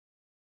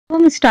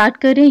हम स्टार्ट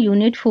करें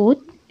यूनिट 4।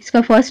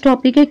 इसका फर्स्ट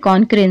टॉपिक है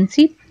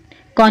concurrency.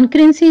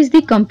 Concurrency is the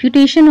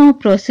computation of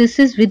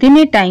processes within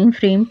a time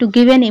frame to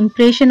give an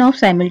impression of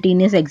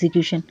simultaneous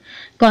execution.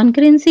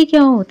 Concurrency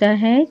क्या होता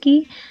है कि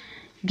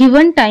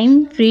given time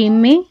frame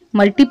में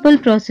multiple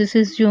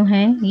processes जो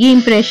हैं ये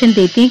impression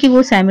देती हैं कि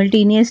वो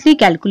simultaneously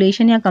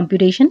calculation या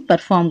computation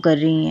perform कर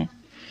रही हैं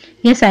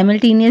या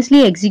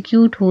simultaneously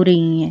execute हो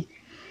रही हैं.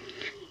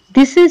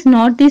 This is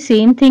not the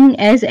same thing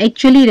as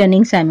actually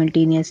running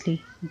simultaneously,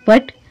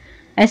 but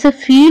ऐसा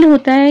फील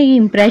होता है, ये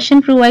इंप्रेशन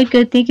प्रोवाइड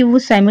करते हैं कि वो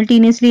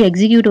साइमल्टेनियसली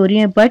एग्जीक्यूट हो रही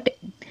हैं बट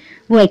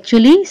वो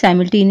एक्चुअली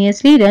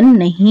साइमल्टेनियसली रन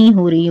नहीं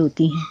हो रही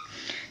होती हैं.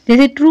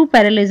 जैसे ट्रू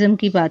पैरेललिज्म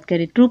की बात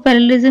करें, ट्रू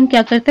पैरेललिज्म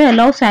क्या करता है,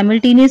 allow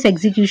simultaneous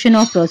execution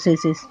of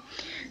processes.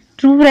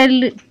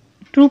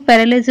 True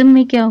parallelism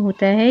में क्या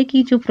होता है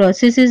कि जो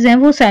प्रोसेसेस हैं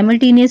वो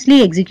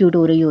साइमल्टेनियसली एग्जीक्यूट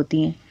हो रही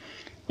होती हैं,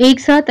 एक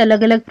साथ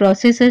अलग अलग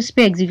प्रोसेसर्स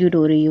पे एग्जीक्यूट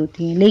हो रही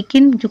होती हैं.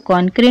 लेकिन जो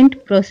कॉन्करेंट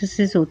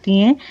प्रोसेसेस होती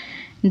हैं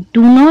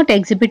डू नॉट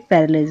एग्जिबिट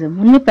पैरेललिज्म,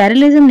 उनमें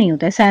पैरेललिज्म नहीं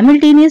होता है,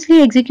 साइमल्टेनियसली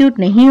एग्जीक्यूट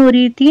नहीं हो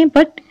रही थी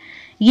बट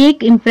ये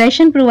एक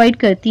इंप्रेशन प्रोवाइड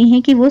करती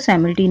हैं कि वो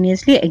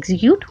साइमल्टेनियसली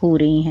एग्जीक्यूट हो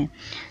रही हैं.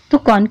 तो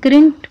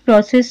कॉन्करेंट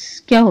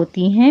प्रोसेस क्या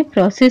होती हैं,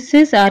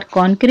 processes are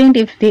concurrent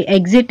if they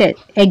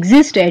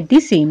exist at the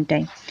same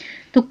time.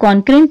 तो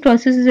कॉन्करेंट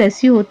प्रोसेसेस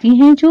ऐसी होती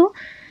हैं जो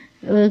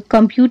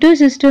कंप्यूटर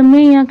सिस्टम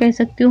में या कह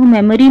सकते हो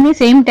मेमोरी में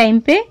सेम टाइम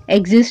पे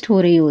एग्जिस्ट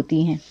हो रही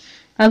होती हैं.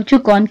 अब जो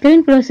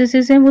कॉन्करेंट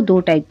प्रोसेसेस हैं वो दो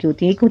टाइप की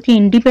होती है, एक होती है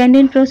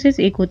इंडिपेंडेंट प्रोसेस,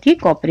 एक होती है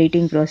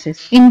कोऑपरेटिंग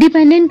प्रोसेस.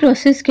 इंडिपेंडेंट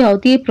प्रोसेस क्या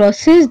होती है,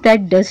 process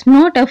that does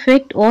not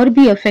affect और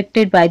be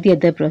affected by the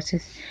other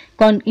process.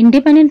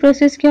 Independent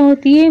process क्या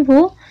होती है,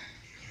 वो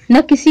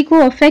न किसी को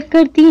अफेक्ट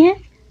करती हैं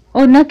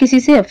और न किसी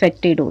से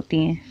अफेक्टेड होती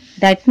हैं.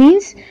 That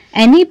means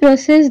any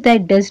process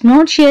that does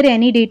not share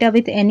any data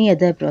with any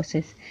other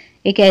process.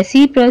 एक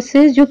ऐसी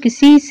प्रोसेस जो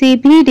किसी से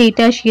भी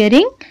डेटा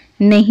शेयरिंग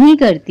नहीं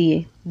करती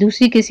है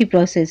दूसरी किसी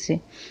प्रोसेस से.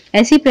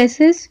 ऐसी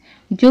प्रोसेस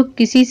जो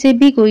किसी से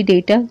भी कोई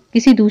डेटा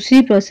किसी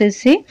दूसरी प्रोसेस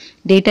से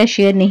डेटा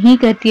शेयर नहीं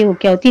करती है वो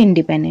क्या होती है,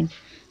 इंडिपेंडेंट.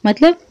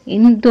 मतलब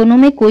इन दोनों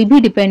में कोई भी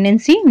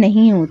डिपेंडेंसी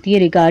नहीं होती है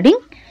regarding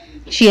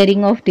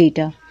sharing of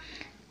data.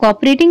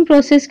 Cooperating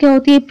process क्या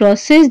होती है,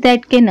 प्रोसेस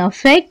दैट कैन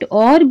अफेक्ट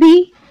और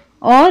बी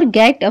और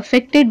get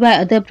affected by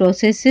other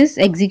processes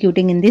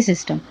executing in the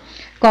system.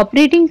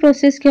 Cooperating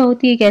process क्या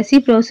होती है, एक ऐसी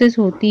प्रोसेस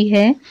होती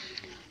है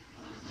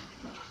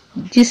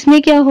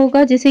जिसमें क्या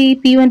होगा, जैसे ये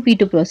P1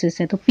 P2 प्रोसेस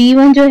है तो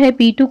P1 जो है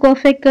P2 को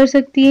अफेक्ट कर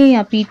सकती है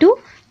या P2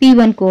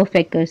 P1 को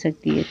अफेक्ट कर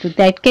सकती है. तो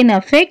दैट कैन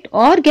अफेक्ट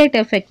और get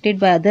affected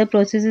by other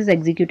processes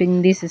executing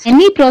in this system.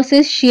 Any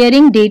process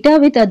sharing data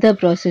with other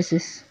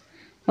processes,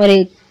 और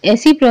एक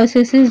ऐसी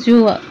प्रोसेसेस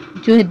जो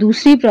है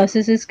दूसरी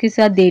प्रोसेसेस के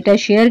साथ डेटा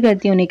शेयर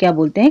करती है उन्हें क्या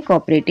बोलते हैं,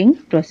 कोऑपरेटिंग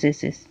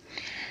प्रोसेसेस.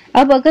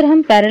 अब अगर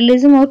हम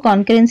पैरेललिज्म और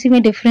कॉन्करेंसी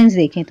में डिफरेंस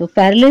देखें तो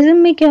पैरेललिज्म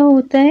में क्या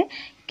होता है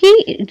कि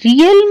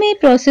रियल में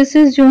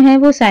प्रोसेसेस जो हैं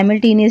वो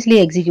साइमल्टेनियसली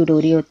एग्जीक्यूट हो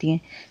रही होती हैं,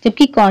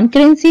 जबकि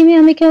कॉन्करेंसी में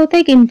हमें क्या होता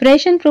है, एक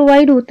इंप्रेशन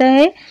प्रोवाइड होता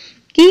है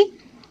कि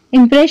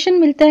इंप्रेशन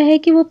मिलता है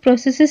कि वो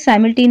प्रोसेसेस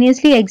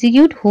साइमल्टेनियसली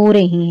एग्जीक्यूट हो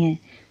रही हैं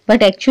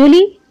बट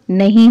एक्चुअली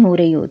नहीं हो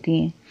रही होती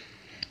हैं.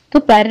 तो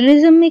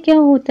पैरेललिज्म में क्या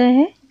होता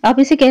है, आप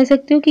इसे कह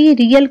सकते हो कि ये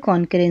रियल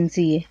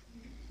कॉन्करेंसी है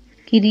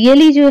कि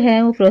रियली जो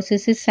है वो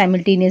प्रोसेसेस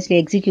साइमल्टेनियसली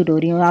एग्जीक्यूट हो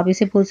रही हैं, और आप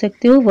इसे बोल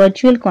सकते हो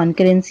वर्चुअल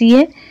कॉन्करेंसी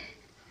है.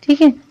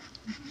 ठीक है,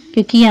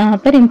 क्योंकि यहाँ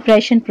पर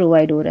इंप्रेशन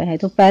प्रोवाइड हो रहा है.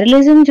 तो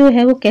पैरेललिज्म जो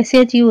है वो कैसे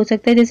अचीव हो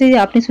सकता है, जैसे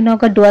आपने सुना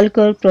होगा dual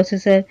core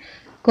processor,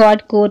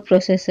 quad core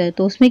processor.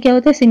 तो उसमें क्या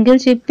होता है, सिंगल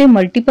चिप पे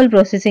मल्टीपल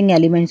प्रोसेसिंग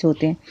एलिमेंट्स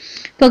होते हैं.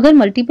 तो अगर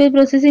मल्टीपल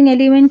प्रोसेसिंग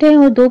एलिमेंट है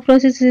और दो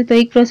प्रोसेस है तो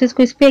एक प्रोसेस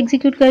को इस पे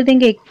एग्जीक्यूट कर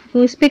देंगे, एक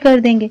को इस पे कर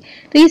देंगे,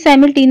 तो ये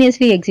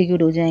साइमल्टेनियसली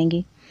एग्जीक्यूट हो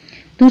जाएंगी.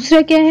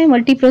 दूसरा क्या है,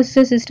 multi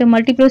processor system.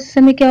 Multi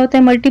processor में क्या होता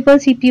है, मल्टीपल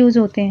सीपीयूज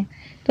होते हैं.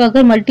 तो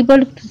अगर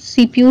मल्टीपल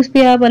सीपीयूज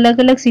पे आप अलग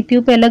अलग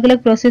सीपीयू पे अलग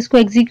अलग प्रोसेस को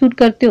एग्जीक्यूट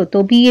करते हो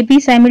तो भी ये भी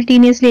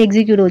साइमल्टेनियसली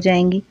एग्जीक्यूट हो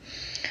जाएंगी.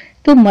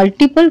 तो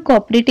multiple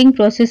cooperating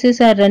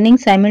processes are running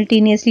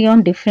simultaneously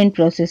on different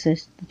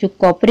processes. जो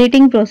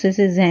कोऑपरेटिंग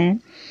प्रोसेसेस हैं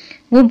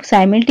वो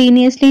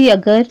साइमल्टेनियसली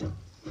अगर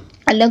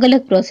अलग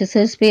अलग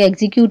प्रोसेसर्स पे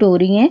एग्जीक्यूट हो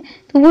रही हैं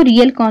तो वो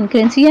रियल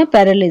कॉन्करेंसी या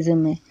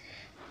पैरेललिज्म है.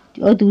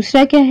 और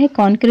दूसरा क्या है,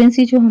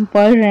 कॉन्करेंसी जो हम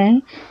पढ़ रहे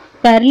हैं,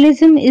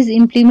 parallelism is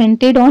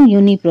implemented on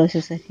uni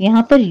processor.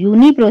 यहाँ पर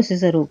यूनी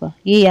प्रोसेसर होगा,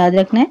 ये याद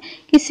रखना है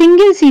कि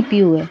सिंगल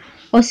सीपीयू है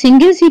और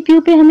सिंगल सीपीयू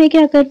पे हमें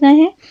क्या करना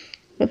है,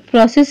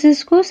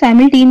 प्रोसेसेस को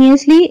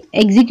साइमल्टेनियसली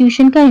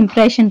एग्जीक्यूशन का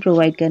इंप्रेशन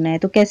प्रोवाइड करना है.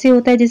 तो कैसे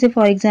होता है, जैसे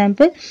फॉर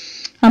एग्जांपल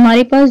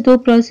हमारे पास दो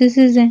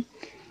प्रोसेसेस हैं.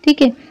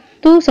 ठीक है,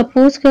 तो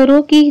सपोज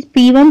करो कि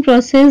P1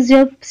 प्रोसेस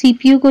जब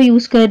सीपीयू को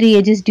यूज कर रही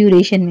है जिस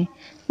ड्यूरेशन में,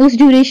 उस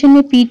ड्यूरेशन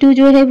में P2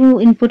 जो है वो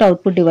इनपुट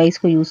आउटपुट डिवाइस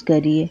को यूज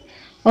कर रही है.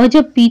 और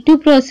जब P2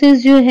 प्रोसेस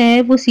जो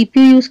है वो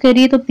CPU यूज कर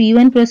रही है तो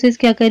P1 प्रोसेस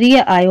क्या कर रही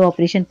है, IO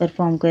ऑपरेशन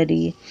परफॉर्म कर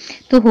रही है.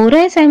 तो हो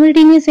रहा है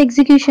साइमल्टेनियस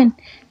एग्जीक्यूशन.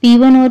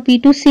 P1 और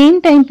P2 सेम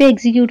टाइम पे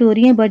एग्जीक्यूट हो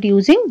रही हैं बट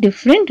यूजिंग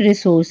डिफरेंट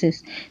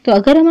रिसोर्सेज. तो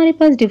अगर हमारे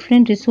पास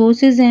डिफरेंट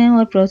रिसोर्सेज हैं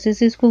और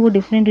प्रोसेसेस को वो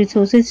डिफरेंट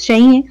रिसोर्सेज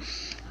चाहिए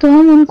तो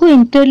हम उनको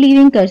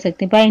इंटरलीविंग कर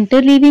सकते हैं. Bye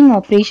interleaving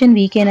operation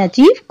we can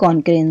achieve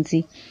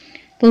concurrency.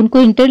 तो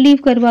उनको इंटरलीव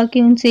करवा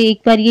के उनसे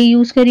एक बार ये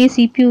यूज़ करिए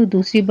CPU,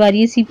 दूसरी बार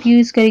ये CPU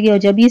यूज़ करेगी और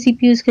जब ये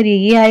CPU यूज़ करिए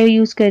ये IO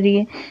यूज़ कर रही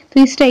है।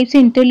 तो इस टाइप से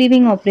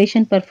इंटरलीविंग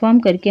ऑपरेशन परफॉर्म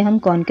करके हम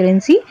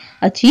कॉन्करेंसी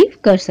अचीव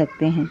कर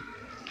सकते हैं।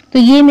 तो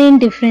ये मेन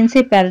डिफरेंस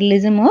है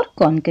पैरेललिज्म और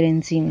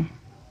कॉन्करेंसी में।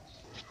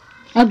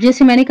 अब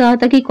जैसे मैंने कहा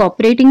था कि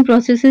कोऑपरेटिंग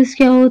प्रोसेसेस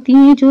क्या होती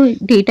हैं, जो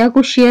डेटा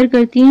को शेयर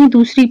करती हैं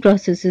दूसरी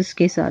प्रोसेसेस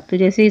के साथ। तो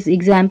जैसे इस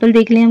एग्जांपल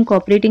देख लें हम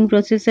कोऑपरेटिंग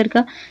प्रोसेसर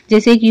का,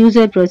 जैसे एक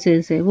यूजर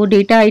प्रोसेस है, वो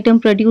डेटा आइटम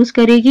प्रोड्यूस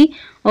करेगी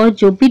और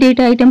जो भी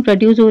डेटा आइटम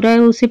प्रोड्यूस हो रहा है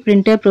उसे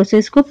प्रिंटर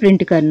प्रोसेस को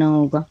प्रिंट करना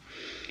होगा।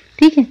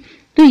 ठीक है,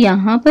 तो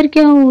यहाँ पर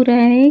क्या हो रहा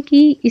है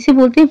कि इसे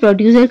बोलते हैं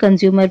प्रोड्यूसर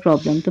कंज्यूमर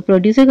प्रॉब्लम। तो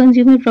प्रोड्यूसर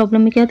कंज्यूमर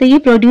प्रॉब्लम में क्या होता है, ये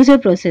प्रोड्यूसर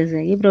प्रोसेस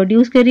है, ये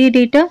प्रोड्यूस कर रही है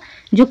डेटा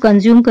जो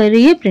कंज्यूम कर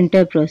रही है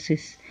प्रिंटर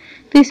प्रोसेस।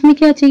 तो इसमें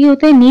क्या चाहिए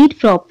होता है, need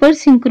proper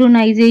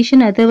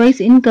synchronisation,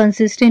 otherwise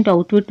inconsistent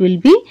output will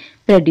be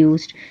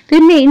produced. तो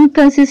इनमें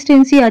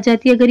इनकंसिस्टेंसी आ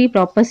जाती है अगर ये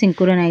प्रॉपर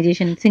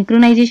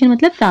सिंक्रोनाइजेशन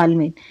मतलब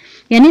तालमेल,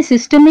 यानी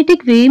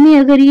सिस्टमेटिक वे में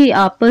अगर ये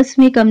आपस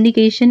में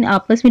कम्युनिकेशन,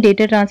 आपस में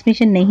डेटा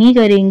ट्रांसमिशन नहीं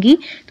करेंगी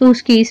तो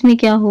उस केस में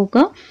क्या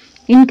होगा,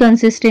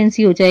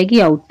 इनकंसिस्टेंसी हो जाएगी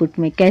आउटपुट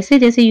में। कैसे,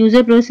 जैसे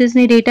यूजर प्रोसेस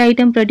ने डेटा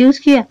आइटम प्रोड्यूस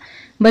किया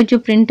बट जो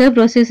प्रिंटर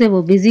प्रोसेस है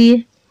वो बिजी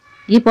है,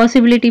 ये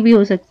पॉसिबिलिटी भी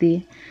हो सकती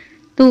है।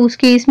 तो उस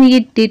केस में ये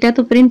डेटा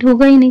तो प्रिंट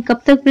होगा ही नहीं। कब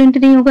तक प्रिंट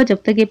नहीं होगा,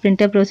 जब तक ये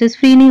प्रिंटर प्रोसेस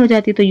फ्री नहीं हो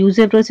जाती। तो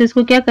यूजर प्रोसेस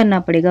को क्या करना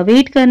पड़ेगा,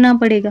 वेट करना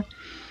पड़ेगा।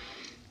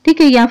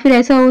 ठीक है, या फिर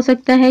ऐसा हो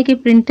सकता है कि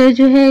प्रिंटर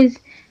जो है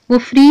वो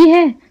फ्री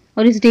है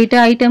और इस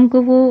डेटा आइटम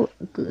को वो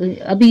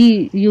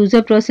अभी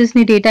यूजर प्रोसेस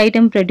ने डेटा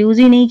आइटम प्रोड्यूस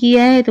ही नहीं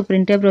किया है, तो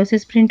प्रिंटर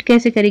प्रोसेस प्रिंट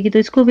कैसे करेगी, तो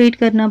इसको वेट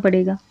करना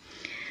पड़ेगा।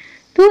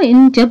 तो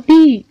इन जब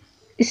भी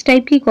इस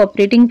टाइप की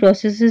कोऑपरेटिंग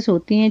प्रोसेसेस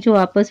होती हैं जो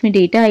आपस में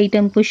डेटा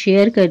आइटम को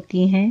शेयर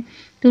करती हैं,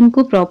 तो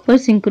उनको प्रॉपर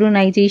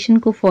सिंक्रोनाइजेशन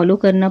को फॉलो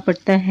करना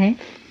पड़ता है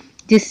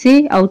जिससे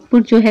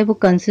आउटपुट जो है वो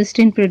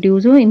कंसिस्टेंट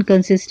प्रोड्यूस हो,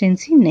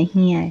 इनकंसिस्टेंसी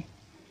नहीं आए।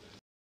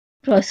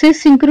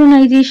 प्रोसेस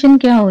सिंक्रोनाइजेशन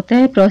क्या होता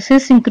है,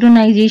 process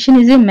synchronization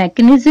is a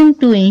mechanism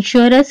to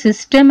ensure a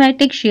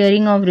systematic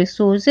sharing of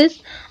resources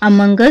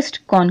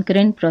amongst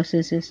concurrent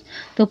processes.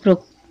 तो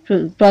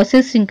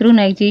प्रोसेस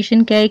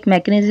सिंक्रोनाइजेशन क्या एक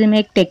मैकेनिज्म है,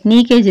 एक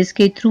टेक्निक है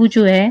जिसके थ्रू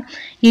जो है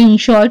ये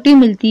इंश्योरिटी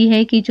मिलती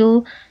है कि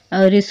जो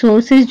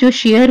रिसोर्सेज जो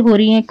शेयर हो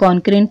रही हैं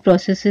कॉन्करेंट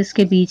प्रोसेसेस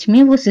के बीच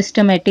में वो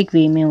सिस्टमैटिक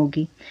वे में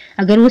होगी।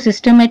 अगर वो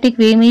सिस्टमैटिक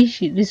वे में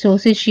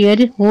रिसोर्सेज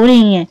शेयर हो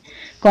रही हैं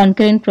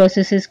कॉन्करेंट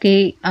प्रोसेसेस के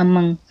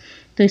अमंग,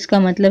 तो इसका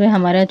मतलब है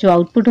हमारा जो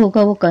आउटपुट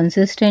होगा वो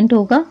कंसिस्टेंट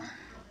होगा,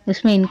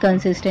 उसमें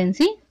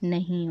इनकंसिस्टेंसी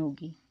नहीं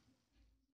होगी।